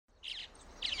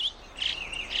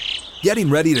Getting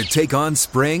ready to take on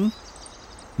spring?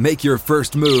 Make your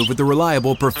first move with the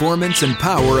reliable performance and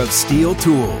power of Steel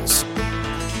tools.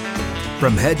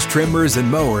 From hedge trimmers and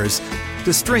mowers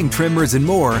to string trimmers and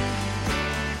more,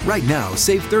 right now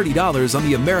save $30 on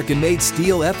the American-made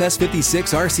Steel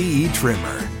FS56 RCE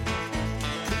trimmer.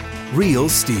 Real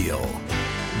Steel.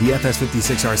 The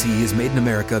FS56 RCE is made in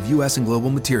America of U.S. and global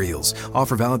materials.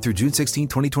 Offer valid through June 16,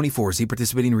 2024. See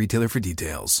participating retailer for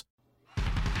details.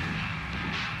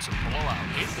 It's a blowout.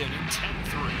 8th inning,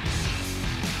 10-3.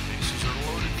 Bases are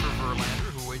loaded for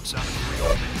Verlander, who waits out a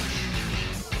 3-0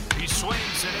 pitch. He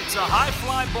swings, and it's a high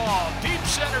fly ball. Deep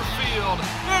center field.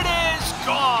 It is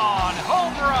gone.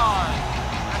 Home run.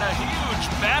 And a huge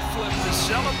bat flip to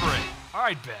celebrate. All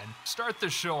right, Ben, start the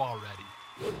show already.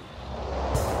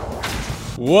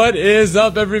 What is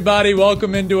up, everybody?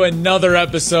 Welcome into another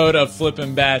episode of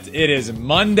Flippin' Bats. It is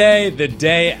Monday, the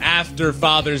day after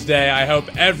Father's Day. I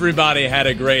hope everybody had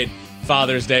a great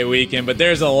Father's Day weekend, but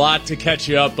there's a lot to catch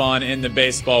you up on in the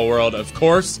baseball world. Of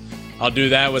course, I'll do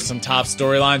that with some top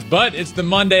storylines, but it's the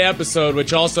Monday episode,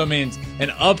 which also means an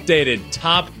updated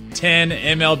top 10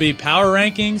 MLB power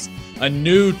rankings, a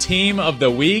new team of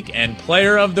the week and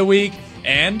player of the week,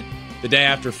 and the day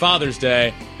after Father's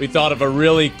Day, we thought of a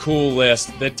really cool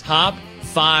list, the top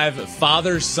 5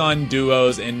 father-son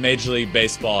duos in Major League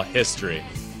Baseball history.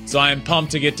 So I am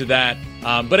pumped to get to that.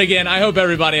 But again, I hope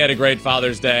everybody had a great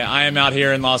Father's Day. I am out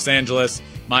here in Los Angeles.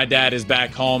 My dad is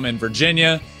back home in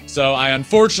Virginia. So I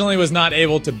unfortunately was not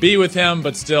able to be with him,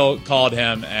 but still called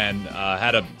him and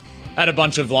had a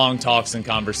bunch of long talks and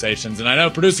conversations. And I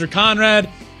know producer Conrad,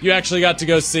 you actually got to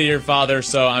go see your father,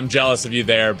 so I'm jealous of you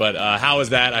there. But how was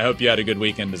that? I hope you had a good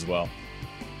weekend as well.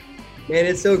 Man,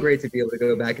 it's so great to be able to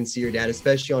go back and see your dad,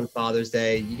 especially on Father's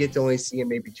Day. You get to only see him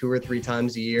maybe 2 or 3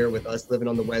 times a year, with us living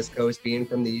on the West Coast, being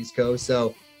from the East Coast.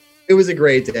 So it was a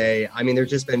great day. I mean,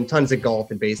 there's just been tons of golf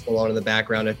and baseball on in the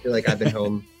background. I feel like I've been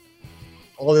home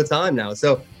all the time now.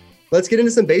 So let's get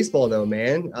into some baseball, though,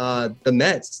 man. The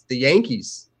Mets, the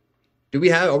Yankees.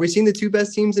 Are we seeing the 2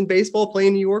 best teams in baseball play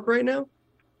in New York right now?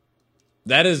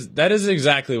 That is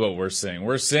exactly what we're seeing.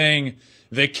 We're seeing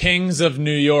the Kings of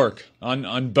New York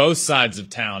on both sides of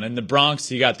town. In the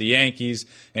Bronx, you got the Yankees.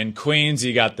 In Queens,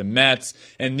 you got the Mets.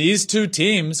 And these 2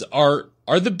 teams are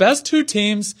the best 2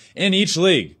 teams in each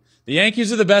league. The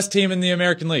Yankees are the best team in the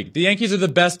American League. The Yankees are the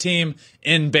best team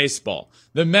in baseball.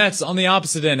 The Mets, on the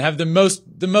opposite end, have the most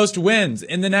wins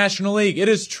in the National League. It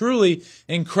is truly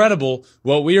incredible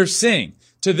what we are seeing.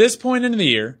 To this point in the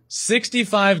year,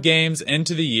 65 games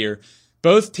into the year,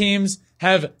 both teams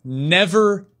have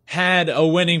never had a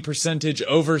winning percentage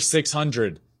over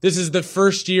 600. This is the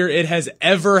first year it has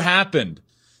ever happened.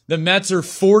 The Mets are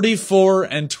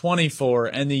 44-24,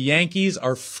 and the Yankees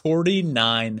are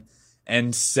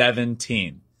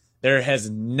 49-17. There has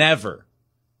never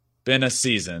been a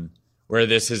season where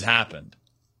this has happened.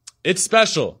 It's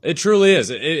special. It truly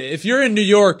is. If you're in New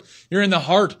York, you're in the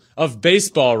heart of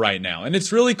baseball right now, and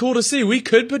it's really cool to see. We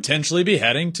could potentially be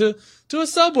heading to a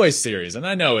Subway Series, and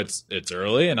I know it's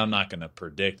early, and I'm not going to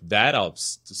predict that. I'll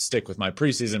stick with my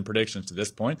preseason predictions to this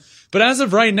point. But as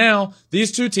of right now,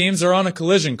 these 2 teams are on a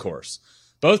collision course.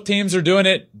 Both teams are doing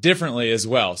it differently as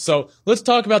well. So let's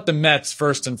talk about the Mets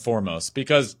first and foremost,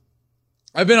 because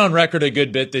I've been on record a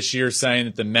good bit this year saying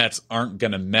that the Mets aren't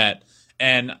going to Met,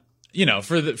 and you know,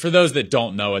 for those that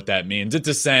don't know what that means, it's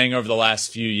a saying over the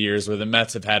last few years where the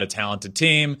Mets have had a talented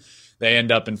team. They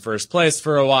end up in first place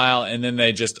for a while, and then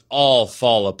they just all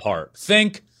fall apart.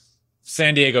 Think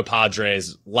San Diego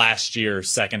Padres last year,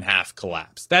 second half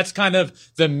collapse. That's kind of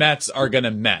the Mets are going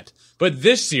to Met. But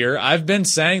this year, I've been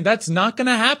saying that's not going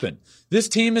to happen. This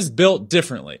team is built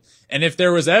differently. And if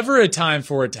there was ever a time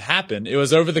for it to happen, it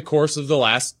was over the course of the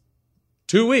last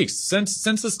 2 weeks, since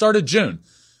the start of June.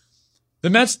 The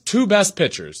Mets' 2 best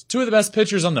pitchers, 2 of the best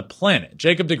pitchers on the planet,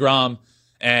 Jacob deGrom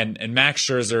and Max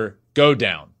Scherzer, go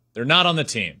down. They're not on the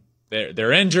team.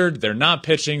 They're injured. They're not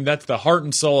pitching. That's the heart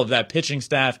and soul of that pitching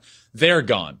staff. They're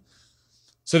gone.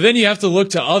 So then you have to look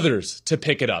to others to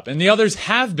pick it up. And the others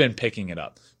have been picking it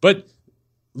up. But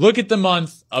look at the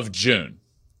month of June.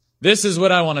 This is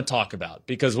what I want to talk about.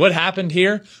 Because what happened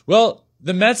here? Well,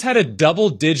 the Mets had a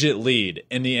double-digit lead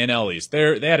in the NL East.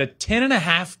 They had a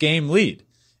 10.5 game lead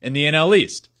in the NL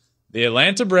East. The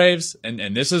Atlanta Braves,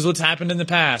 and this is what's happened in the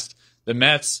past, the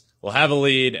Mets will have a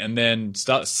lead, and then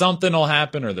something will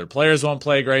happen, or their players won't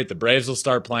play great. The Braves will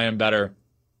start playing better.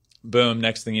 Boom,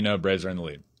 next thing you know, Braves are in the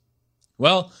lead.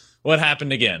 Well, what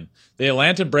happened again? The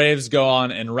Atlanta Braves go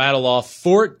on and rattle off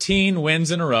 14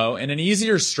 wins in a row in an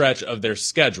easier stretch of their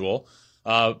schedule.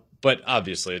 But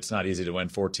obviously, it's not easy to win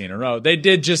 14 in a row. They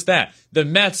did just that. The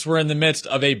Mets were in the midst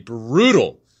of a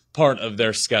brutal part of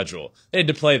their schedule. They had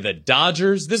to play the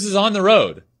Dodgers. This is on the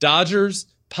road. Dodgers,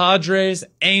 Padres,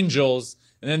 Angels,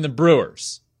 and then the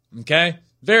Brewers. Okay?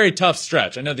 Very tough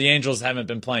stretch. I know the Angels haven't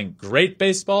been playing great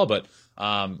baseball, but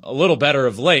a little better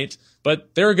of late.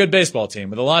 But they're a good baseball team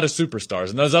with a lot of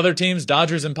superstars. And those other teams,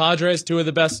 Dodgers and Padres,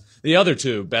 the other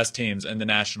two best teams in the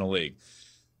National League.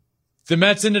 The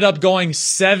Mets ended up going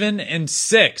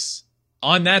 7-6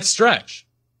 on that stretch.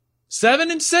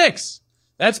 7-6.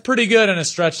 That's pretty good in a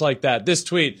stretch like that. This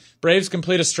tweet, Braves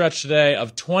complete a stretch today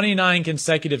of 29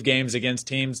 consecutive games against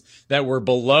teams that were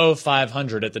below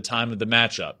 500 at the time of the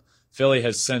matchup. Philly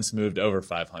has since moved over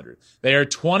 500. They are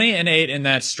 20-8 in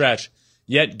that stretch,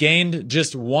 yet gained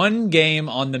just one game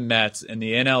on the Mets in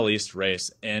the NL East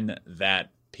race in that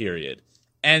period.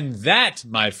 And that,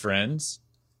 my friends,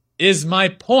 is my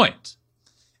point.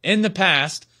 In the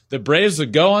past, the Braves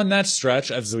would go on that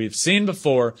stretch, as we've seen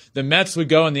before. The Mets would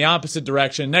go in the opposite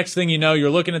direction. Next thing you know, you're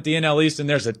looking at the NL East, and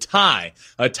there's a tie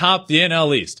atop the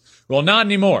NL East. Well, not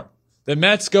anymore. The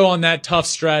Mets go on that tough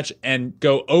stretch and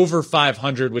go over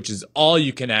 500, which is all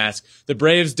you can ask. The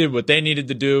Braves did what they needed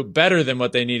to do, better than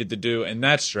what they needed to do in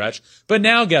that stretch. But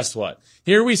now, guess what?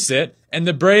 Here we sit, and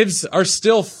the Braves are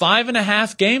still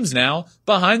 5.5 games now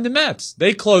behind the Mets.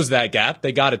 They closed that gap.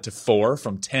 They got it to 4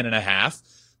 from 10.5.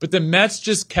 But the Mets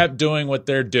just kept doing what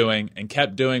they're doing and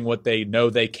kept doing what they know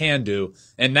they can do,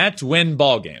 and that's win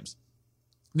ball games.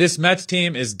 This Mets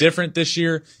team is different this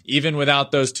year. Even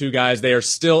without those two guys, they are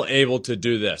still able to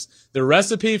do this. The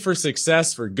recipe for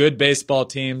success for good baseball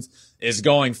teams is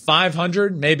going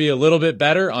 500, maybe a little bit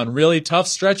better on really tough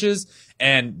stretches,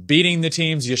 and beating the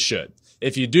teams you should.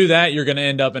 If you do that, you're going to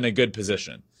end up in a good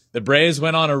position. The Braves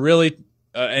went on a really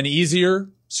an easier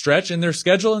stretch in their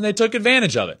schedule, and they took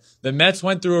advantage of it. The Mets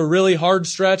went through a really hard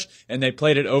stretch, and they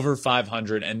played it over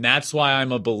 500, and that's why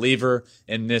I'm a believer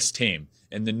in this team,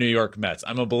 in the New York Mets.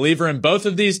 I'm a believer in both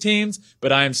of these teams,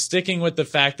 but I am sticking with the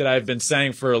fact that I've been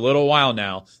saying for a little while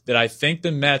now that I think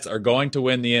the Mets are going to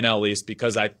win the NL East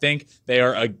because I think they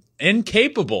are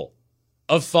incapable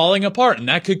of falling apart. And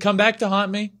that could come back to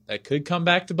haunt me. That could come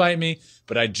back to bite me.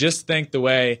 But I just think the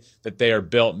way that they are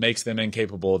built makes them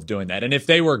incapable of doing that. And if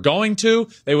they were going to,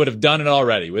 they would have done it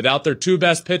already. Without their two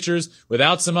best pitchers,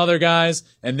 without some other guys,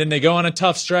 and then they go on a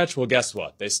tough stretch, well, guess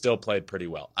what? They still played pretty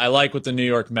well. I like what the New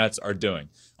York Mets are doing.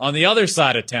 On the other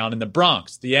side of town, in the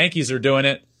Bronx, the Yankees are doing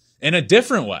it in a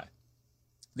different way.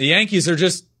 The Yankees are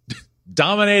just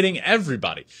dominating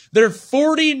everybody. They're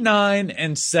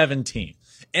 49-17.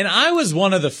 And I was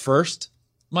one of the first,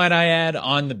 might I add,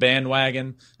 on the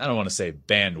bandwagon. I don't want to say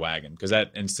bandwagon because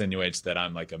that insinuates that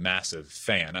I'm like a massive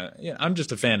fan. I'm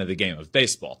just a fan of the game of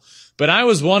baseball. But I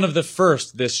was one of the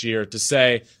first this year to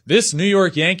say, this New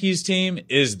York Yankees team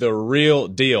is the real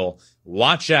deal.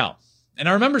 Watch out. And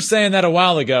I remember saying that a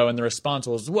while ago, and the response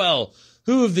was, well,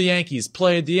 who have the Yankees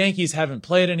played? The Yankees haven't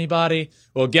played anybody.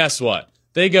 Well, guess what?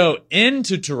 They go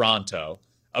into Toronto,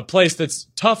 a place that's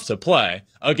tough to play,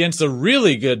 against a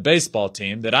really good baseball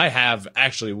team that I have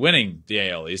actually winning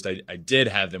the AL East. I did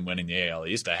have them winning the AL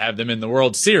East. I have them in the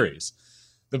World Series.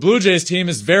 The Blue Jays team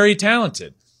is very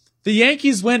talented. The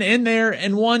Yankees went in there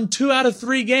and won 2 out of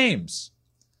 3 games.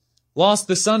 Lost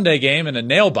the Sunday game in a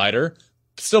nail-biter,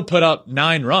 still put up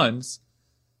 9 runs.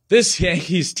 This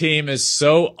Yankees team is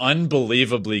so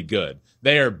unbelievably good.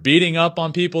 They are beating up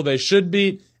on people they should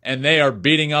beat, and they are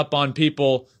beating up on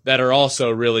people that are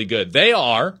also really good. They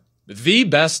are the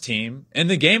best team in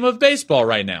the game of baseball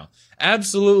right now.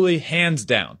 Absolutely hands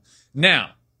down.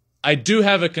 Now, I do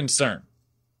have a concern,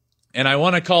 and I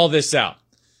want to call this out.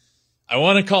 I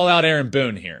want to call out Aaron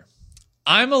Boone here.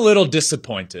 I'm a little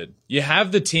disappointed. You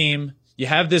have this team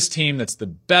that's the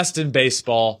best in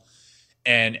baseball,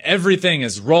 and everything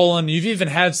is rolling. You've even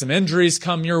had some injuries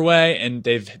come your way, and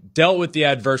they've dealt with the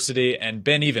adversity and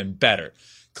been even better.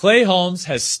 Clay Holmes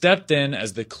has stepped in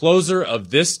as the closer of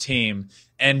this team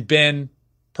and been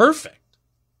perfect.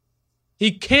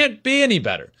 He can't be any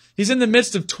better. He's in the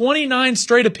midst of 29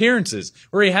 straight appearances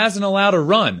where he hasn't allowed a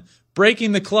run,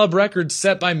 breaking the club record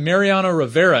set by Mariano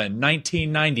Rivera in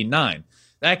 1999.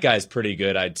 That guy's pretty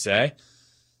good, I'd say.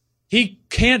 He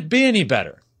can't be any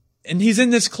better. And he's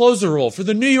in this closer role for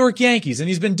the New York Yankees, and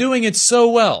he's been doing it so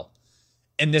well.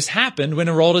 And this happened when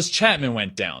Aroldis Chapman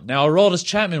went down. Now, Aroldis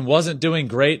Chapman wasn't doing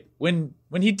great when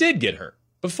he did get hurt.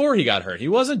 Before he got hurt, he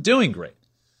wasn't doing great.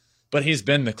 But he's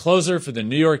been the closer for the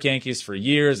New York Yankees for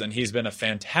years, and he's been a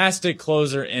fantastic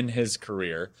closer in his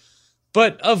career.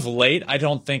 But of late, I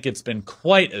don't think it's been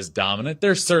quite as dominant.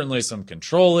 There's certainly some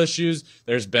control issues.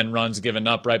 There's been runs given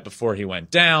up right before he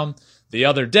went down. The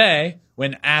other day,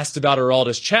 when asked about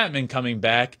Aroldis Chapman coming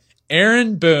back,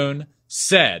 Aaron Boone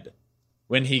said,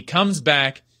 when he comes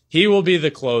back, He will be the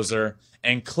closer,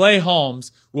 and Clay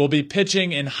Holmes will be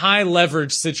pitching in high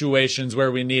leverage situations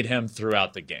where we need him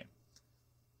throughout the game.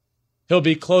 He'll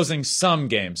be closing some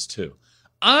games too.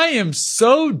 I am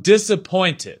so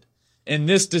disappointed in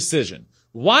this decision.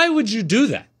 Why would you do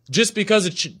that? Just because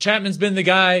Chapman's been the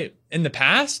guy in the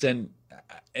past and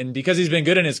because he's been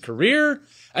good in his career?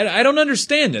 I don't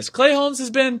understand this. Clay Holmes has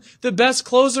been the best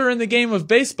closer in the game of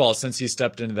baseball since he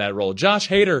stepped into that role. Josh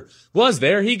Hader was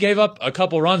there. He gave up a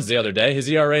couple runs the other day. His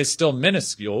ERA is still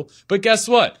minuscule. But guess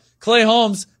what? Clay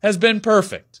Holmes has been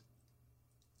perfect.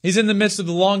 He's in the midst of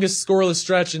the longest scoreless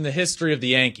stretch in the history of the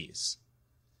Yankees.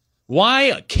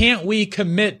 Why can't we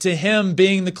commit to him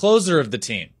being the closer of the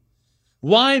team?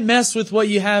 Why mess with what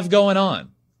you have going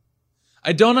on?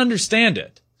 I don't understand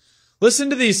it. Listen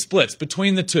to these splits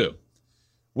between the two.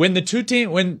 When the two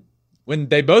team, when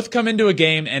they both come into a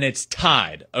game and it's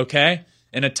tied, okay?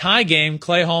 In a tie game,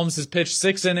 Clay Holmes has pitched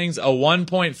 6 innings, a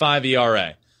 1.5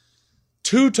 ERA.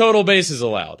 2 total bases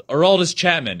allowed. Aroldis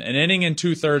Chapman, an inning and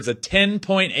 2/3, a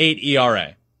 10.8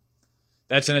 ERA.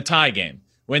 That's in a tie game.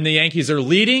 When the Yankees are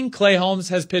leading, Clay Holmes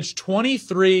has pitched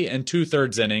 23 and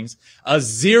 2/3 innings, a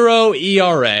 0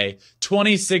 ERA,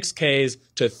 26 Ks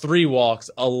to 3 walks,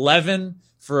 11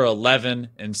 for 11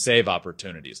 in save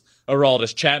opportunities.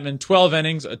 Aroldis Chapman, 12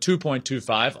 innings, a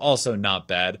 2.25, also not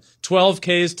bad. 12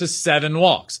 Ks to 7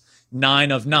 walks,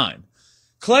 9 of 9.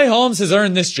 Clay Holmes has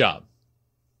earned this job.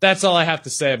 That's all I have to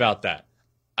say about that.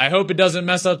 I hope it doesn't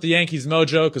mess up the Yankees'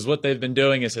 mojo because what they've been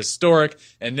doing is historic,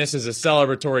 and this is a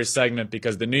celebratory segment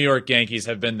because the New York Yankees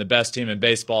have been the best team in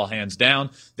baseball, hands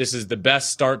down. This is the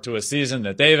best start to a season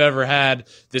that they've ever had.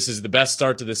 This is the best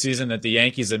start to the season that the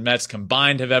Yankees and Mets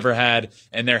combined have ever had,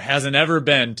 and there hasn't ever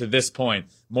been, to this point,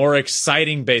 more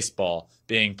exciting baseball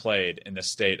being played in the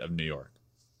state of New York.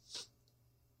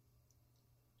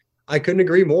 I couldn't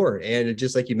agree more. And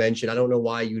just like you mentioned, I don't know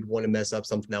why you'd want to mess up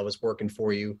something that was working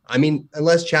for you. I mean,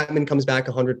 unless Chapman comes back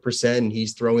 100% and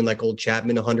he's throwing like old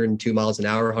Chapman, 102 miles an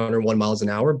hour, 101 miles an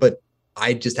hour. But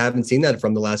I just haven't seen that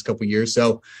from the last couple of years.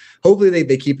 So hopefully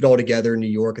they keep it all together in New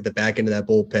York at the back end of that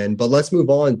bullpen. But let's move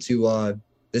on to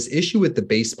this issue with the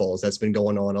baseballs that's been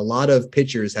going on. A lot of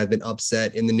pitchers have been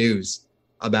upset in the news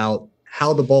about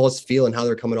how the balls feel and how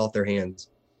they're coming off their hands.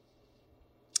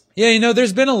 Yeah, you know,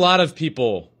 there's been a lot of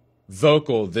people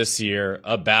vocal this year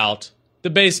about the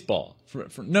baseball.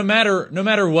 No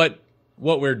matter what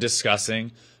we're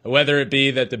discussing, whether it be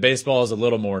that the baseball is a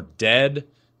little more dead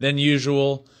than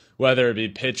usual, whether it be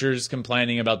pitchers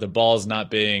complaining about the balls not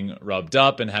being rubbed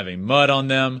up and having mud on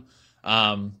them.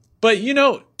 But, you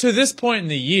know, to this point in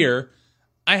the year,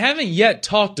 I haven't yet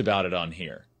talked about it on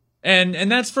here.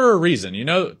 And that's for a reason. You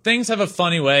know, things have a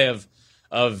funny way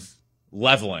of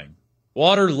leveling.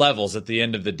 Water levels at the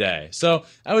end of the day. So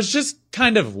I was just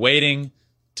kind of waiting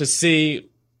to see,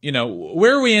 you know,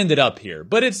 where we ended up here.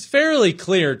 But it's fairly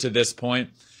clear to this point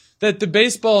that the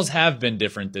baseballs have been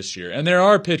different this year. And there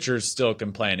are pitchers still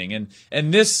complaining.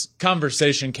 And this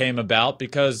conversation came about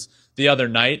because the other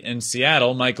night in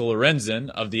Seattle, Michael Lorenzen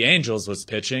of the Angels was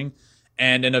pitching.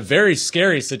 And in a very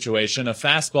scary situation, a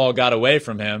fastball got away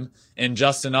from him in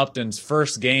Justin Upton's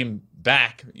first game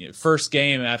back, first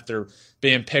game after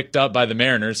being picked up by the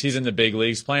Mariners. He's in the big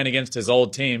leagues playing against his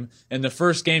old team. In the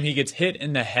first game, he gets hit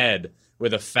in the head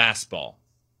with a fastball.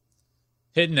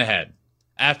 Hit in the head.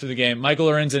 After the game, Michael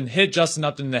Lorenzen hit Justin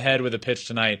Upton in the head with a pitch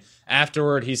tonight.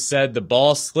 Afterward, he said the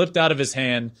ball slipped out of his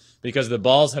hand because the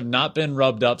balls have not been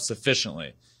rubbed up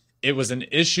sufficiently. It was an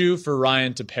issue for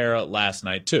Ryan Tepera last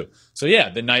night, too. So, yeah,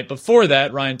 the night before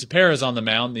that, Ryan Tepera's on the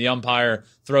mound. The umpire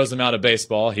throws him out a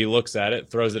baseball. He looks at it,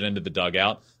 throws it into the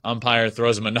dugout. Umpire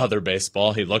throws him another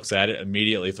baseball. He looks at it,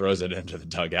 immediately throws it into the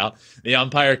dugout. The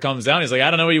umpire comes down. He's like,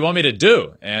 I don't know what you want me to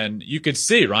do. And you could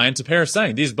see Ryan Tepera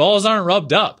saying, these balls aren't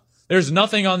rubbed up. There's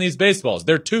nothing on these baseballs.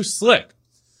 They're too slick.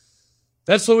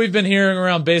 That's what we've been hearing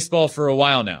around baseball for a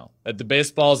while now, that the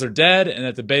baseballs are dead and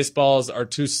that the baseballs are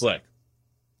too slick.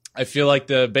 I feel like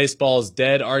the baseball's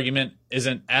dead argument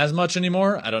isn't as much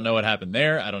anymore. I don't know what happened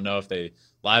there. I don't know if they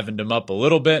livened them up a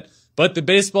little bit. But the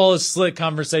baseball is slick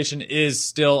conversation is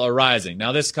still arising.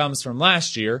 Now, this comes from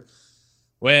last year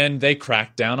when they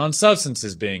cracked down on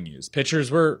substances being used.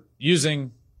 Pitchers were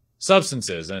using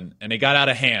substances, and it got out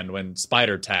of hand when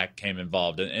spider tack came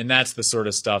involved. And that's the sort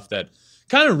of stuff that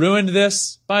kind of ruined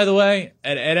this, by the way,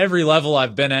 at every level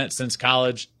I've been at since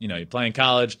college. You know, you play in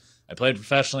college. I played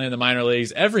professionally in the minor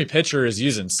leagues. Every pitcher is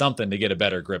using something to get a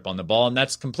better grip on the ball, and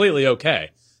that's completely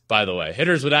okay, by the way.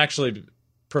 Hitters would actually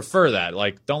prefer that.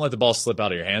 Like, don't let the ball slip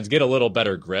out of your hands. Get a little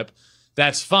better grip.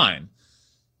 That's fine.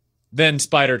 then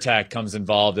Spider Tack comes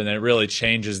involved, and it really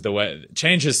changes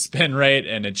changes spin rate,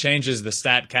 and it changes the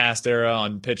StatCast era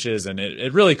on pitches, and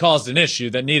it really caused an issue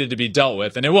that needed to be dealt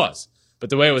with, and it was. But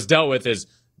the way it was dealt with is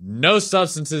no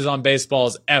substances on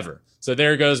baseballs ever. So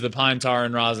there goes the pine tar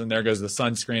and rosin, there goes the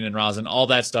sunscreen and rosin, all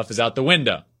that stuff is out the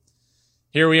window.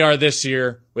 Here we are this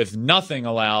year with nothing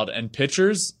allowed, and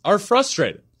pitchers are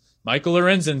frustrated. Michael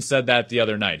Lorenzen said that the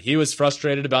other night. He was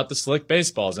frustrated about the slick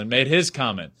baseballs and made his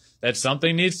comment that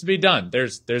something needs to be done.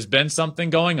 There's been something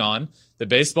going on. The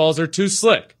baseballs are too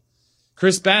slick.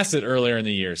 Chris Bassett earlier in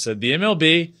the year said the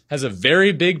MLB has a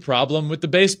very big problem with the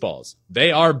baseballs.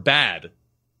 They are bad,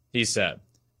 he said.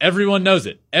 Everyone knows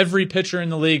it. Every pitcher in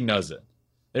the league knows it.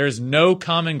 There is no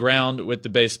common ground with the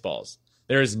baseballs.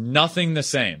 There is nothing the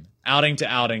same. Outing to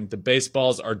outing, the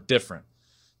baseballs are different.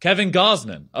 Kevin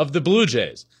Gosman of the Blue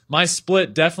Jays. My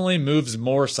split definitely moves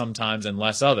more sometimes and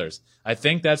less others. I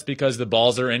think that's because the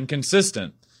balls are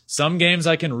inconsistent. Some games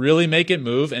I can really make it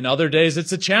move, and other days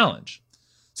it's a challenge.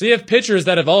 So you have pitchers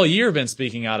that have all year been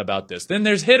speaking out about this. Then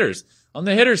there's hitters. On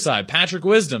the hitter side, Patrick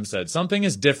Wisdom said something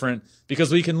is different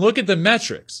because we can look at the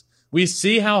metrics. We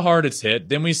see how hard it's hit,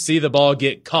 then we see the ball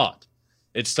get caught.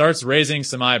 It starts raising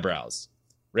some eyebrows,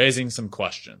 raising some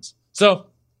questions. So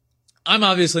I'm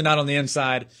obviously not on the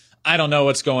inside. I don't know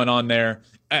what's going on there.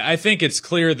 I think it's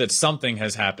clear that something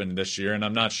has happened this year, and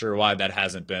I'm not sure why that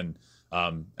hasn't been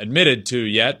admitted to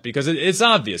yet, because it's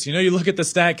obvious. You know, you look at the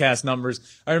StatCast numbers.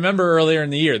 I remember earlier in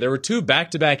the year, there were two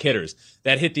back-to-back hitters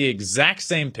that hit the exact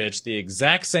same pitch, the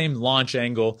exact same launch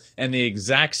angle, and the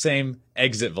exact same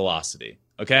exit velocity.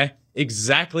 Okay?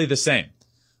 Exactly the same.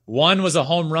 One was a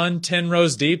home run 10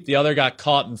 rows deep. The other got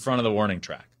caught in front of the warning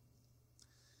track.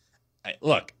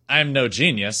 Look, I'm no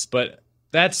genius, but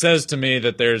that says to me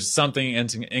that there's something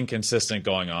inconsistent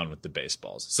going on with the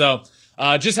baseballs. So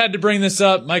just had to bring this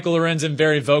up. Michael Lorenzen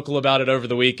very vocal about it over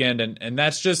the weekend, and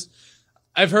that's just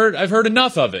I've heard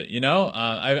enough of it. You know,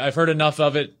 I've heard enough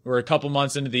of it. We're a couple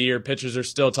months into the year. Pitchers are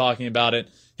still talking about it.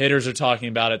 Hitters are talking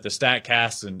about it. The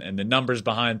StatCasts and the numbers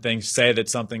behind things say that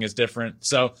something is different.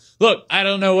 So look, I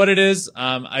don't know what it is.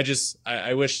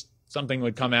 I wish something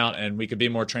would come out and we could be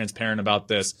more transparent about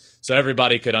this so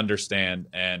everybody could understand.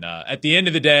 And at the end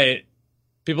of the day,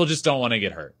 people just don't want to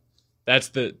get hurt. That's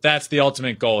the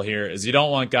ultimate goal here, is you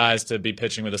don't want guys to be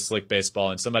pitching with a slick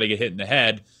baseball and somebody get hit in the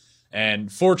head.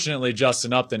 And fortunately,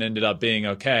 Justin Upton ended up being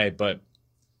okay, but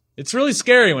it's really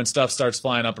scary when stuff starts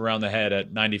flying up around the head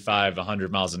at 95,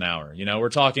 100 miles an hour. You know,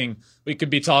 we could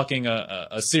be talking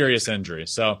a serious injury.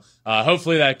 So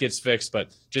hopefully that gets fixed,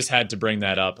 but just had to bring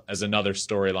that up as another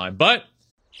storyline. But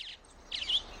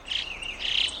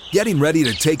getting ready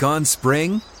to take on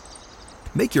spring?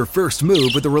 Make your first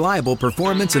move with the reliable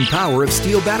performance and power of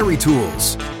Steel battery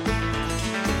tools.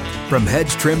 From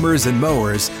hedge trimmers and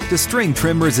mowers to string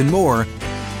trimmers and more,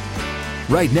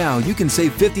 right now you can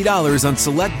save $50 on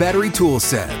select battery tool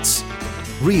sets.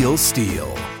 Real Steel.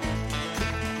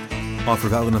 Offer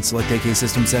valid on select AK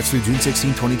system sets through June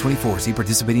 16, 2024. See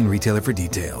participating retailer for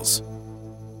details.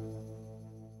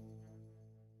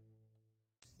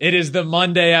 it is the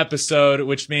Monday episode,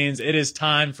 which means it is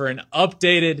time for an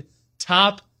updated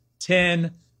top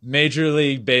 10 Major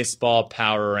League Baseball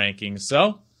power rankings.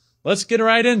 So let's get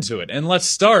right into it. And let's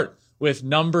start with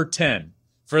number 10.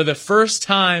 For the first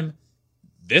time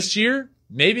this year,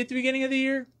 maybe at the beginning of the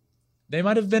year, they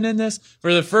might have been in this.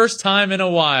 For the first time in a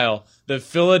while, the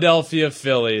Philadelphia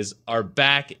Phillies are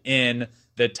back in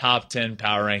the top 10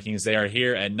 power rankings. They are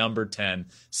here at number 10.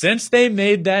 Since they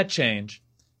made that change,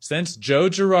 since Joe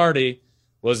Girardi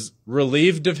was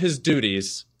relieved of his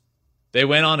duties, they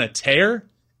went on a tear,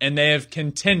 and they have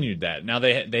continued that. Now,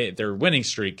 their winning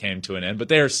streak came to an end, but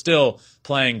they are still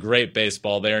playing great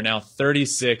baseball. They are now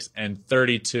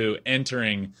 36-32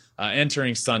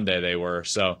 entering Sunday. They were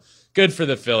so good for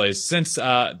the Phillies. Since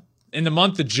in the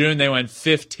month of June, they went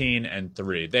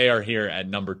 15-3. They are here at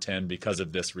number 10 because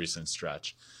of this recent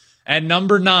stretch. At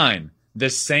number 9,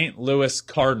 the St. Louis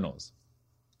Cardinals.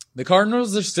 The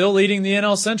Cardinals are still leading the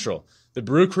NL Central. The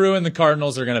Brew Crew and the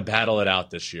Cardinals are going to battle it out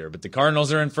this year. But the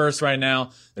Cardinals are in first right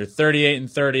now. They're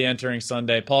 38-30 entering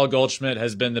Sunday. Paul Goldschmidt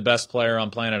has been the best player on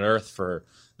planet Earth for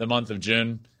the month of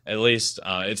June, at least.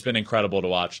 It's been incredible to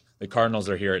watch. The Cardinals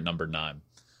are here at number 9.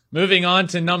 Moving on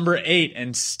to number 8,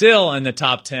 and still in the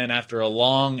top 10 after a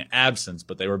long absence.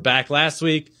 But they were back last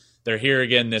week. They're here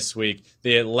again this week.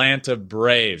 The Atlanta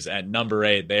Braves at number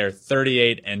 8. They are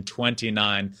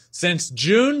 38-29. Since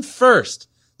June 1st,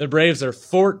 the Braves are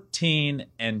 14-2.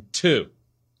 The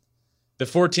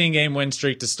 14-game win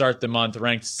streak to start the month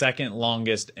ranked second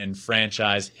longest in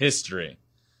franchise history.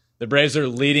 The Braves are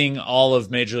leading all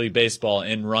of Major League Baseball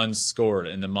in runs scored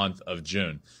in the month of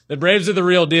June. The Braves are the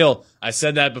real deal. I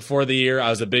said that before the year.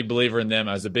 I was a big believer in them.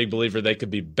 I was a big believer they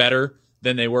could be better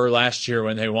than they were last year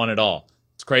when they won it all.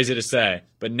 It's crazy to say,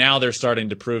 but now they're starting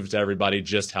to prove to everybody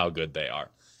just how good they are.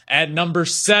 At number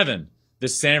 7, the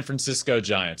San Francisco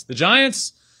Giants. The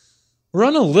Giants were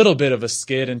on a little bit of a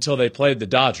skid until they played the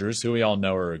Dodgers, who we all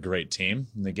know are a great team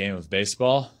in the game of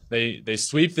baseball. They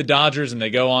sweep the Dodgers and they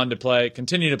go on to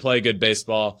continue to play good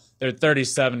baseball. They're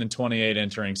 37-28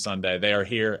 entering Sunday. They are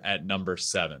here at number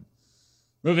 7.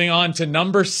 Moving on to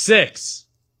number 6,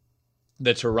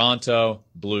 the Toronto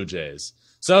Blue Jays.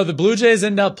 So the Blue Jays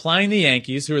end up playing the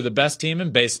Yankees, who are the best team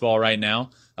in baseball right now.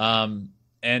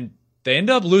 And they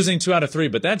end up losing 2 out of 3,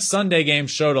 but that Sunday game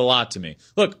showed a lot to me.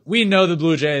 Look, we know the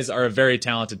Blue Jays are a very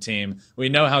talented team. We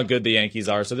know how good the Yankees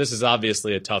are, so this is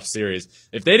obviously a tough series.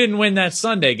 If they didn't win that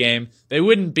Sunday game, they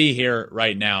wouldn't be here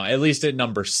right now. At least at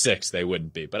number 6, they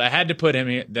wouldn't be. But I had to put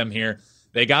them here.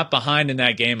 They got behind in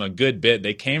that game a good bit.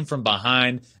 They came from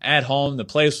behind at home. The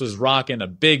place was rocking, a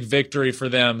big victory for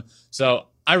them. So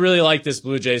I really like this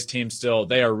Blue Jays team still.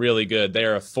 They are really good. They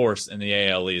are a force in the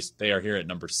AL East. They are here at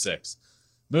number 6.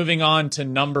 Moving on to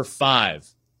number 5,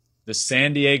 the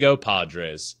San Diego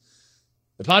Padres.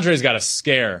 The Padres got a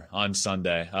scare on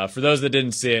Sunday. For those that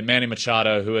didn't see it, Manny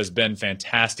Machado, who has been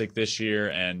fantastic this year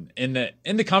and in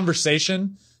the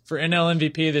conversation for NL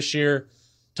MVP this year,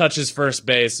 touches first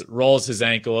base, rolls his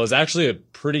ankle. It was actually a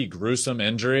pretty gruesome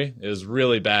injury. It was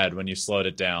really bad when you slowed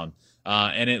it down,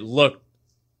 and it looked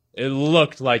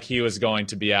like he was going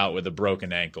to be out with a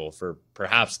broken ankle for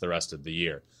perhaps the rest of the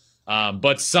year.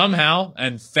 But somehow,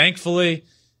 and thankfully,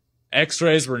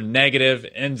 x-rays were negative,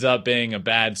 ends up being a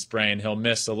bad sprain. He'll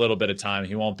miss a little bit of time.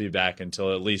 He won't be back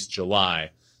until at least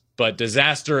July. But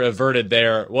disaster averted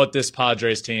there. What this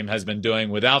Padres team has been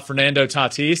doing without Fernando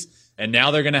Tatis, and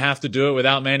now they're going to have to do it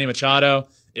without Manny Machado.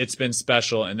 It's been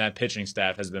special, and that pitching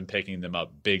staff has been picking them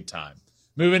up big time.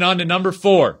 Moving on to number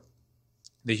 4,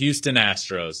 the Houston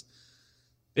Astros.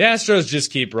 The Astros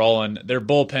just keep rolling. Their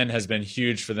bullpen has been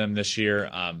huge for them this year.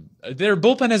 Their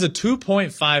bullpen has a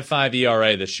 2.55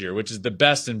 ERA this year, which is the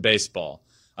best in baseball.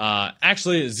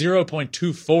 Actually,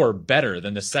 0.24 better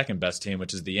than the second best team,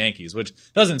 which is the Yankees, which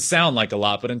doesn't sound like a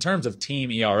lot, but in terms of team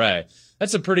ERA,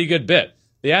 that's a pretty good bit.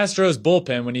 The Astros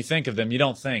bullpen, when you think of them,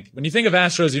 when you think of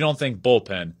Astros, you don't think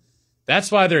bullpen.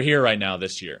 That's why they're here right now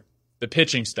this year. The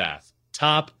pitching staff,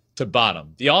 top to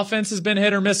bottom. The offense has been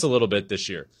hit or miss a little bit this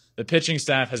year. The pitching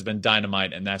staff has been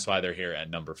dynamite, and that's why they're here at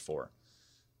number 4.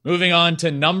 Moving on to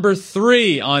number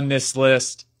 3 on this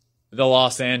list, the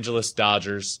Los Angeles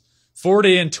Dodgers.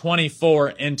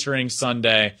 40-24 entering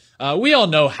Sunday. We all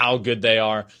know how good they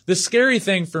are. The scary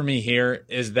thing for me here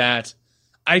is that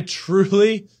I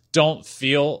truly don't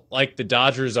feel like the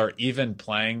Dodgers are even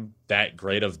playing that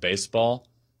great of baseball,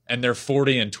 and they're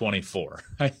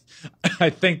 40-24. I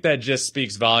think that just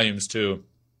speaks volumes to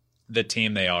the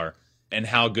team they are and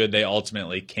how good they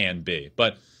ultimately can be.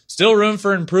 But still room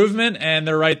for improvement, and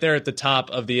they're right there at the top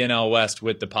of the NL West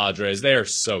with the Padres. They are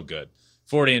so good.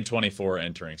 40-24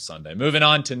 entering Sunday. Moving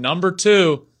on to number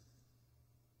 2,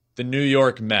 the New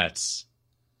York Mets.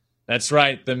 That's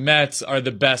right, the Mets are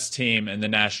the best team in the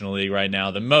National League right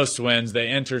now. The most wins. They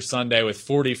enter Sunday with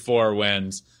 44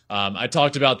 wins. I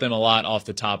talked about them a lot off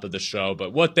the top of the show,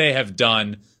 but what they have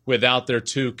done without their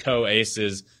 2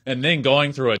 co-aces and then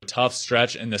going through a tough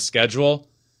stretch in the schedule,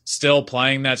 still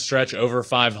playing that stretch over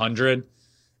 500,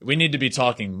 we need to be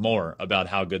talking more about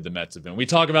how good the Mets have been. We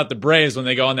talk about the Braves when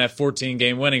they go on that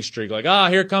 14-game winning streak, like,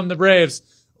 here come the Braves.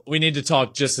 We need to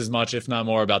talk just as much, if not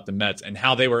more, about the Mets and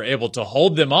how they were able to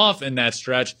hold them off in that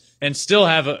stretch and still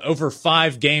have an over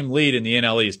 5-game lead in the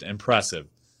NL East. Impressive.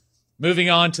 Moving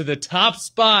on to the top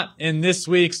spot in this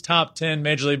week's top 10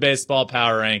 Major League Baseball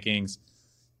power rankings,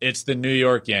 it's the New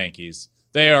York Yankees.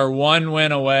 They are 1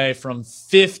 win away from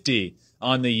 50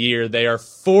 on the year. They are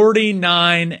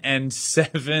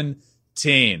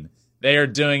 49-17. They are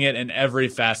doing it in every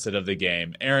facet of the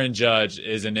game. Aaron Judge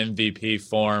is in MVP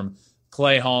form.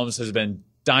 Clay Holmes has been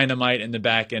dynamite in the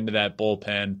back end of that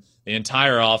bullpen. The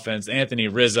entire offense, Anthony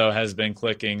Rizzo has been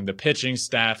clicking. The pitching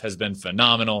staff has been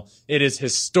phenomenal. It is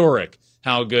historic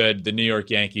how good the New York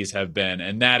Yankees have been,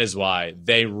 and that is why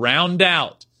they round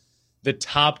out the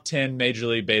top 10 Major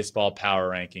League Baseball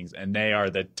power rankings, and they are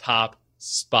the top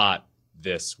spot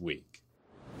this week.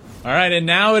 All right, and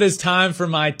now it is time for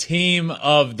my team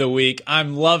of the week.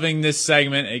 I'm loving this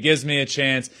segment. It gives me a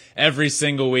chance every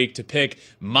single week to pick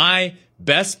my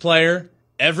best player,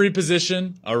 every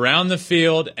position around the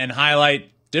field, and highlight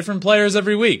different players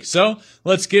every week. So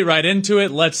let's get right into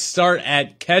it. Let's start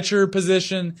at catcher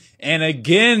position. And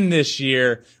again this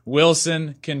year,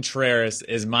 Willson Contreras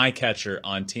is my catcher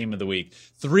on Team of the Week.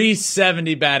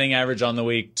 370 batting average on the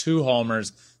week, 2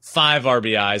 homers, 5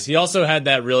 RBIs. He also had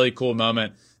that really cool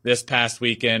moment this past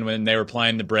weekend when they were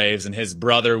playing the Braves and his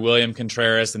brother, William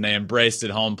Contreras, and they embraced at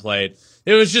home plate.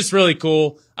 It was just really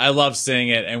cool. I love seeing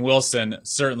it, and Willson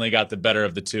certainly got the better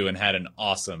of the two and had an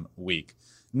awesome week.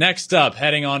 Next up,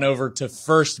 heading on over to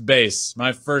first base,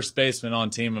 my first baseman on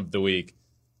Team of the Week,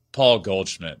 Paul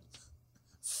Goldschmidt.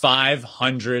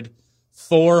 500,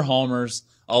 4 homers,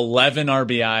 11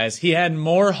 RBIs. He had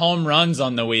more home runs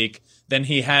on the week than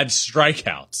he had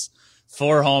strikeouts.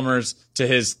 4 homers to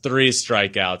his 3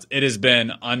 strikeouts. It has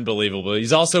been unbelievable.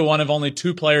 He's also one of only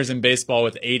 2 players in baseball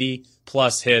with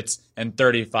 80-plus hits and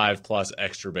 35-plus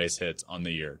extra base hits on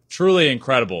the year. Truly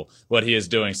incredible what he is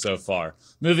doing so far.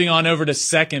 Moving on over to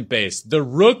second base, the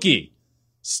rookie,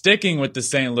 sticking with the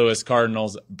St. Louis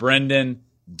Cardinals, Brendan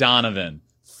Donovan.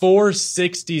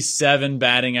 467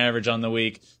 batting average on the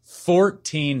week,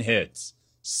 14 hits,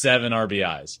 7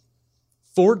 RBIs.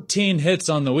 14 hits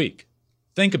on the week.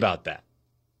 Think about that.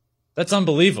 That's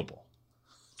unbelievable.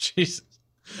 Jesus.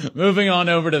 Moving on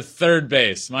over to third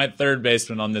base. My third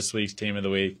baseman on this week's Team of the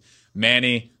Week,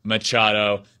 Manny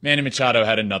Machado. Manny Machado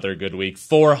had another good week.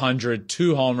 400,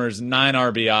 2 homers, 9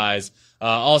 RBIs.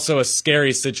 Also a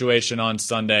scary situation on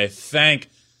Sunday. Thank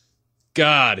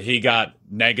God he got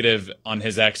negative on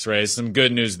his x-rays. Some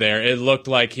good news there. It looked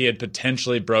like he had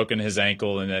potentially broken his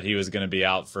ankle and that he was going to be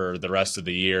out for the rest of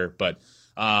the year. But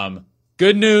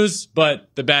good news,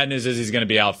 but the bad news is he's going to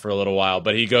be out for a little while.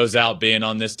 But he goes out being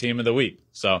on this Team of the Week.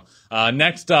 So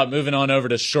next up, moving on over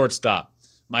to shortstop.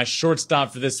 My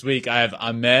shortstop for this week, I have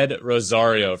Ahmed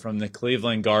Rosario from the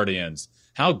Cleveland Guardians.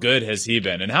 How good has he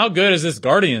been? And how good has this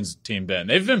Guardians team been?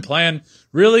 They've been playing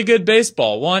really good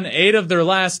baseball. Won 8 of their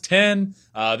last 10.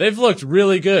 They've looked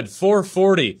really good.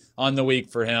 440 on the week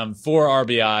for him. 4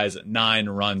 RBIs, 9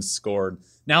 runs scored.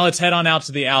 Now let's head on out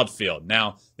to the outfield.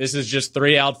 Now, this is just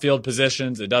 3 outfield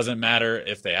positions. It doesn't matter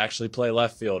if they actually play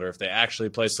left field or if they actually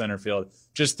play center field.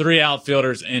 Just 3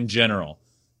 outfielders in general.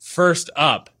 First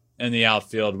up in the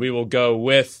outfield, we will go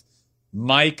with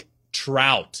Mike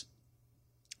Trout.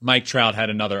 Mike Trout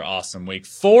had another awesome week.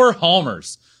 4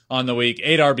 homers on the week,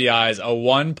 8 RBIs, a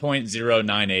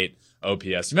 1.098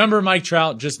 OPS. Remember Mike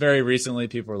Trout just very recently?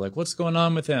 People were like, what's going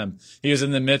on with him? He was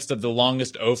in the midst of the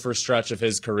longest 0-for stretch of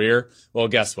his career. Well,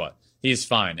 guess what? He's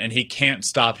fine, and he can't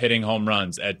stop hitting home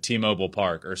runs at T-Mobile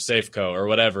Park or Safeco or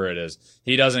whatever it is.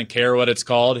 He doesn't care what it's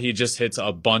called. He just hits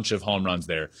a bunch of home runs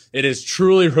there. It is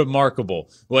truly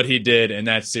remarkable what he did in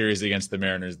that series against the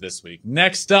Mariners this week.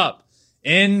 Next up,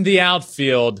 in the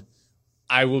outfield,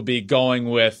 I will be going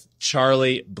with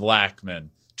Charlie Blackmon.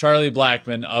 Charlie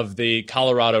Blackmon of the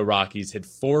Colorado Rockies hit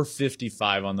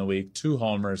 455 on the week, 2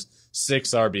 homers, 6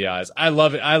 RBIs. I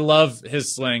love it. I love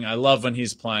his swing. I love when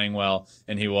he's playing well,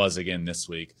 and he was again this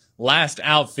week. Last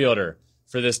outfielder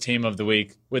for this Team of the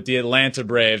Week with the Atlanta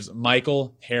Braves,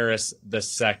 Michael Harris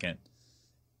II.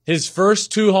 His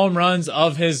first 2 home runs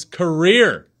of his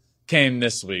career came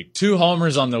this week. 2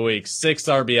 homers on the week, 6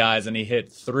 RBIs, and he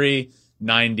hit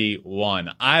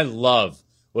 391. I love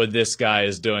what this guy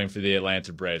is doing for the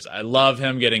Atlanta Braves. I love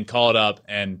him getting called up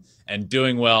and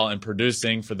doing well and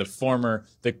producing for the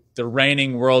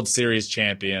reigning World Series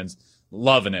champions.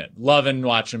 Loving it. Loving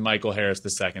watching Michael Harris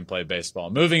II play baseball.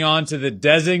 Moving on to the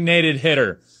designated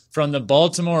hitter from the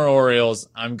Baltimore Orioles,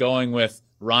 I'm going with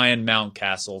Ryan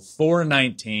Mountcastle.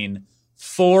 419,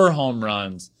 4 home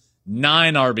runs,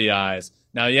 9 RBIs.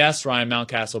 Now, yes, Ryan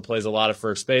Mountcastle plays a lot of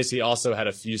first base. He also had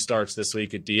a few starts this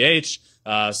week at DH,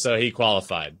 so he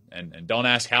qualified. And don't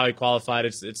ask how he qualified.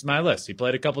 It's my list. He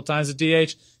played a couple times at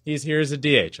DH. He's here as a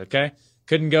DH, okay?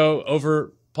 Couldn't go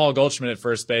over Paul Goldschmidt at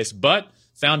first base, but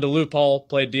found a loophole,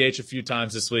 played DH a few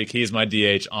times this week. He's my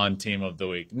DH on Team of the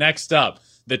Week. Next up,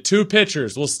 the 2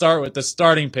 pitchers. We'll start with the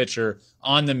starting pitcher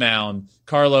on the mound,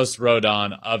 Carlos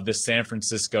Rodon of the San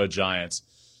Francisco Giants.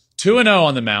 2-0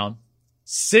 on the mound.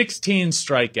 16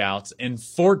 strikeouts in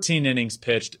 14 innings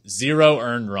pitched, 0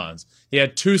 earned runs. He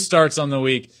had 2 starts on the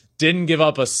week, didn't give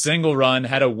up a single run,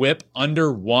 had a whip under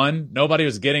 1. Nobody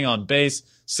was getting on base,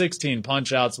 16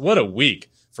 punch-outs. What a week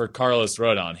for Carlos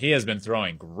Rodon. He has been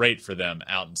throwing great for them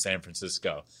out in San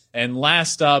Francisco. And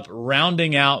last up,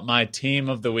 rounding out my Team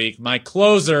of the Week, my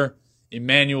closer,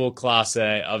 Emmanuel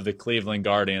Clase of the Cleveland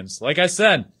Guardians. Like I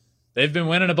said, they've been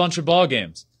winning a bunch of ball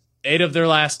games. 8 of their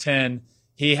last 10.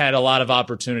 He had a lot of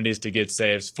opportunities to get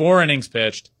saves. 4 innings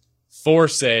pitched, 4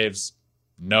 saves,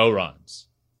 no runs.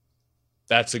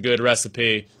 That's a good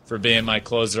recipe for being my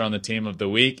closer on the Team of the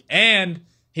Week. And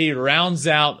he rounds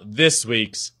out this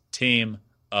week's Team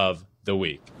of the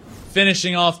Week.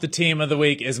 Finishing off the Team of the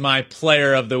Week is my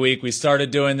Player of the Week. We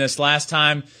started doing this last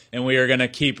time, and we are going to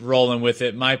keep rolling with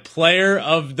it. My Player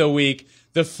of the Week,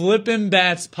 the Flippin'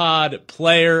 Bats Pod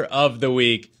Player of the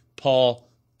Week, Paul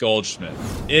Goldschmidt.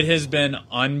 It has been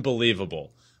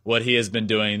unbelievable what he has been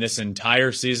doing this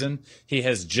entire season. He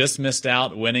has just missed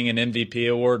out winning an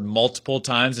MVP award multiple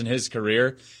times in his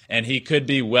career, and he could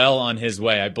be well on his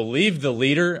way. I believe the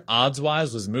leader,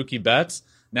 odds-wise, was Mookie Betts.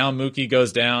 Now Mookie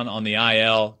goes down on the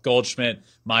IL. Goldschmidt,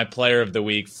 my Player of the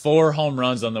Week, 4 home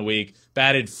runs on the week,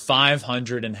 batted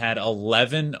 .500 and had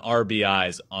 11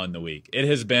 RBIs on the week. It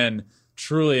has been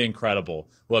truly incredible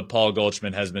what Paul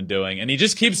Goldschmidt has been doing, and he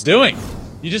just keeps doing.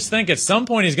 You just think at some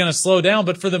point he's going to slow down,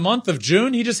 but for the month of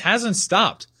June, he just hasn't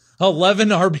stopped. 11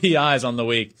 RBIs on the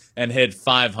week and hit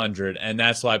 .500, and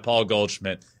that's why Paul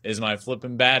Goldschmidt is my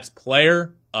Flippin' Bats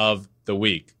Player of the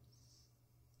Week.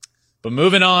 But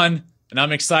moving on, and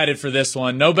I'm excited for this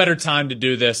one. No better time to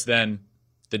do this than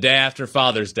the day after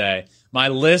Father's Day. My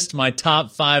list, my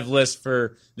top 5 list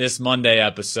for this Monday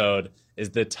episode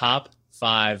is the top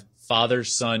 5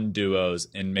 father-son duos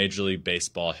in Major League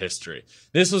Baseball history.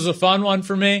 This was a fun one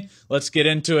for me. Let's get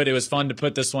into it. It was fun to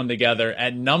put this one together.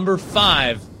 At number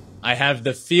 5, I have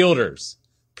the Fielders,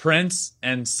 Prince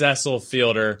and Cecil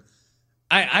Fielder.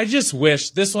 I just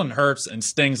wish, this one hurts and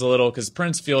stings a little because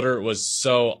Prince Fielder was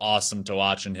so awesome to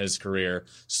watch in his career.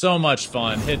 So much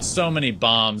fun, hit so many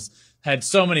bombs, had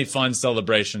so many fun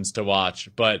celebrations to watch,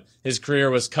 but his career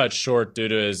was cut short due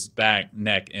to his back,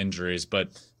 neck injuries.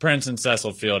 But Prince and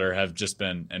Cecil Fielder have just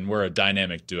been, and were a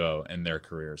dynamic duo in their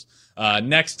careers.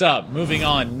 Next up, moving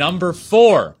on, number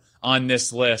 4 on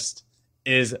this list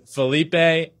is Felipe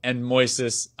and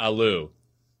Moises Alou.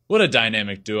 What a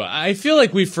dynamic duo. I feel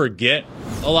like we forget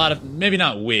a lot of, maybe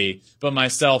not we, but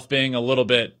myself being a little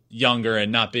bit younger and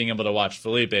not being able to watch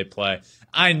Felipe play.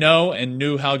 I know and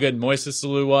knew how good Moises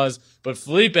Alou was, but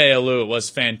Felipe Alou was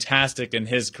fantastic in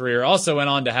his career. Also went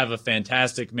on to have a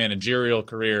fantastic managerial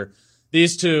career.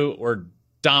 These two were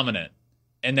dominant,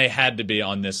 and they had to be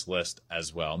on this list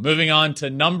as well. Moving on to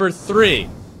number 3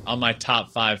 on my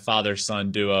top 5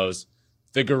 father-son duos,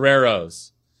 the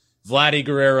Guerreros. Vladdy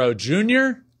Guerrero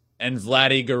Jr. and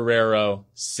Vladdy Guerrero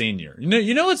Sr.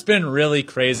 You know what's been really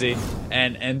crazy?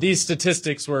 And these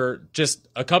statistics were just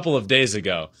a couple of days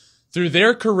ago. Through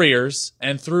their careers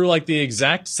and through like the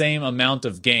exact same amount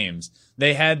of games,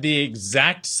 they had the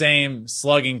exact same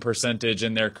slugging percentage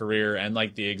in their career and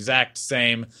like the exact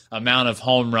same amount of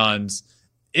home runs.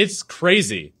 It's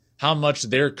crazy how much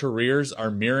their careers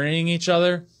are mirroring each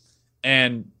other.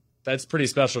 And that's pretty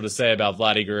special to say about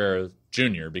Vladdy Guerrero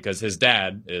Jr. because his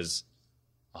dad is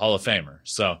a Hall of Famer.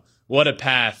 So what a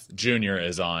path Jr.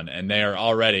 is on, and they are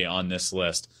already on this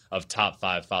list of top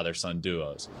 5 father-son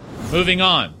duos. Moving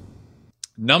on.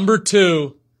 Number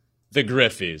 2, the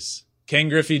Griffies. King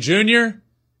Griffey Jr.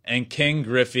 and King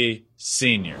Griffey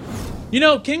Sr. You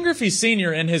know, King Griffey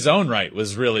Sr. in his own right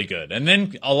was really good. And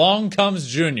then along comes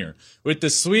Jr. with the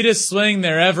sweetest swing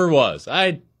there ever was.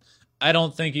 I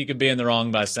don't think you could be in the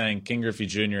wrong by saying King Griffey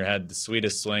Jr. had the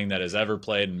sweetest swing that has ever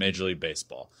played in Major League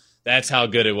Baseball. That's how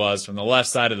good it was from the left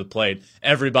side of the plate.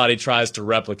 Everybody tries to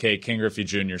replicate King Griffey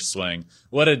Jr.'s swing.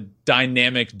 What a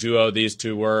dynamic duo these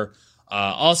two were.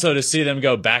 Also, to see them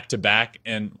go back-to-back,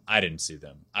 and I didn't see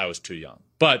them. I was too young.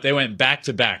 But they went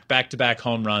back-to-back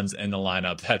home runs in the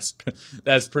lineup.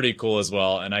 That's pretty cool as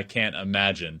well, and I can't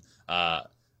imagine.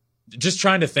 Just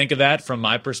trying to think of that from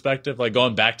my perspective, like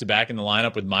going back-to-back in the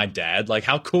lineup with my dad. Like,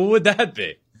 how cool would that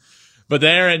be? But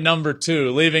they're at number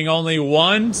 2, leaving only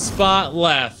one spot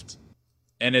left,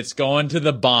 and it's going to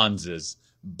the Bondses.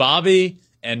 Bobby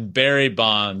and Barry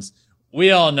Bonds.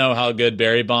 We all know how good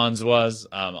Barry Bonds was.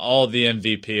 All the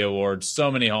MVP awards, so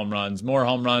many home runs, more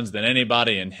home runs than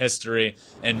anybody in history.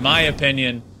 In my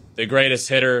opinion, the greatest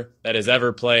hitter that has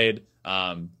ever played,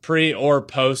 pre or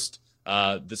post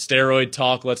the steroid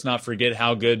talk. Let's not forget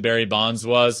how good Barry Bonds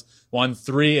was. Won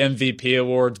 3 MVP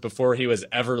awards before he was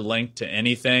ever linked to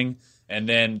anything. And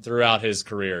then throughout his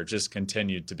career, just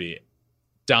continued to be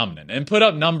dominant and put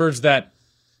up numbers that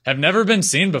have never been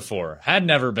seen before, had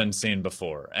never been seen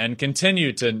before, and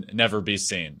continue to never be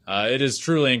seen. It is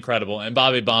truly incredible, and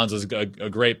Bobby Bonds was a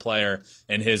great player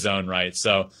in his own right.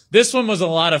 So this one was a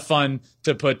lot of fun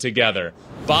to put together.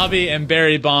 Bobby and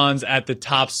Barry Bonds at the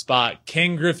top spot,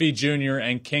 King Griffey Jr.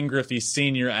 and King Griffey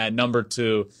Sr. at number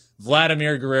 2,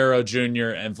 Vladimir Guerrero Jr.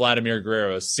 and Vladimir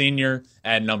Guerrero Sr.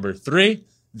 at number 3,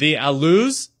 the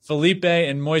Alous, Felipe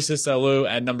and Moises Alou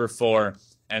at number 4,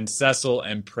 and Cecil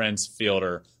and Prince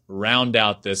Fielder round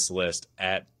out this list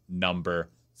at number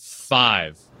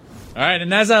 5. All right,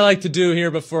 and as I like to do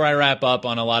here before I wrap up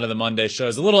on a lot of the Monday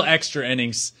shows, a little extra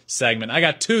innings segment. I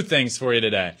got 2 things for you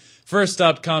today. First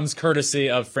up comes courtesy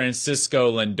of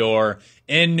Francisco Lindor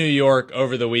in New York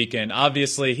over the weekend.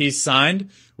 Obviously, he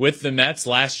signed with the Mets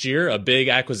last year, a big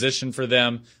acquisition for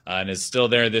them, and is still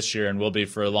there this year and will be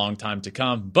for a long time to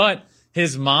come. But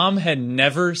his mom had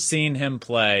never seen him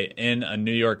play in a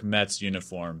New York Mets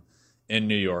uniform in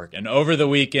New York. And over the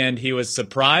weekend, he was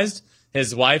surprised.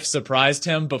 His wife surprised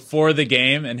him before the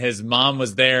game, and his mom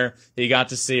was there. He got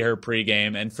to see her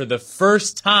pregame, and for the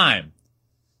first time,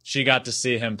 she got to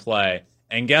see him play.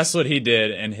 And guess what he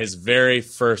did in his very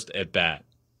first at-bat?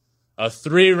 A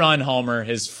 3-run homer,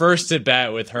 his first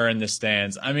at-bat with her in the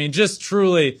stands. I mean, just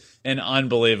truly an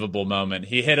unbelievable moment.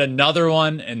 He hit another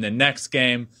one in the next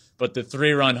game, but the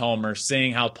 3-run homer,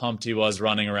 seeing how pumped he was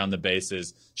running around the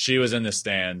bases, she was in the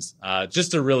stands.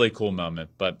 Just a really cool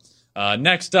moment. But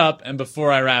next up, and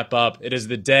before I wrap up, it is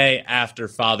the day after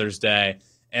Father's Day,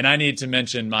 and I need to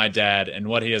mention my dad and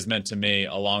what he has meant to me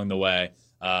along the way,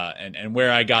 and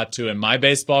where I got to in my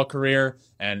baseball career,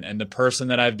 and the person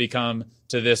that I've become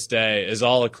to this day is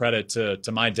all a credit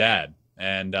to my dad.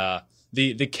 And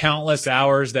the countless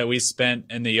hours that we spent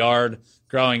in the yard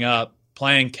growing up,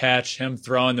 playing catch, him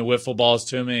throwing the wiffle balls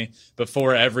to me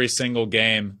before every single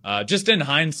game. Just in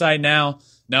hindsight now,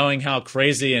 knowing how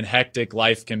crazy and hectic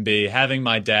life can be, having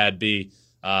my dad be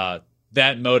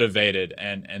that motivated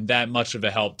and that much of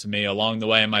a help to me along the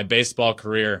way in my baseball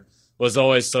career was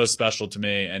always so special to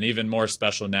me, and even more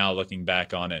special now looking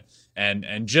back on it.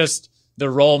 And just the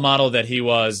role model that he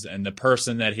was and the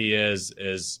person that he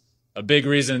is a big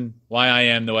reason why I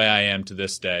am the way I am to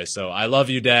this day. So I love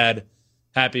you, Dad.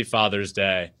 Happy Father's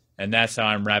Day. And that's how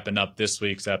I'm wrapping up this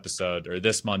week's episode, or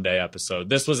this Monday episode.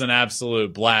 This was an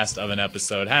absolute blast of an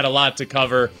episode. Had a lot to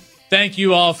cover. Thank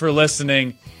you all for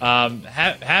listening.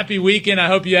 Happy weekend. I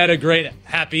hope you had a great,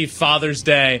 happy Father's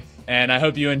Day. And I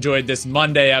hope you enjoyed this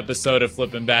Monday episode of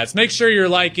Flippin' Bats. Make sure you're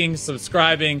liking,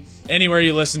 subscribing, anywhere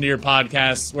you listen to your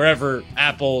podcasts, wherever,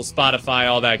 Apple, Spotify,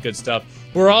 all that good stuff.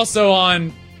 We're also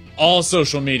on all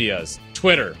social medias,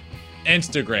 Twitter,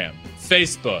 Instagram,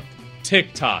 Facebook,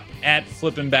 TikTok, at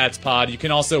Flippin' Bats Pod. You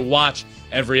can also watch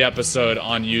every episode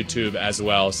on YouTube as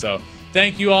well. So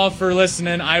thank you all for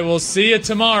listening. I will see you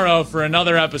tomorrow for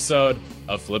another episode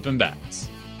of Flippin' Bats.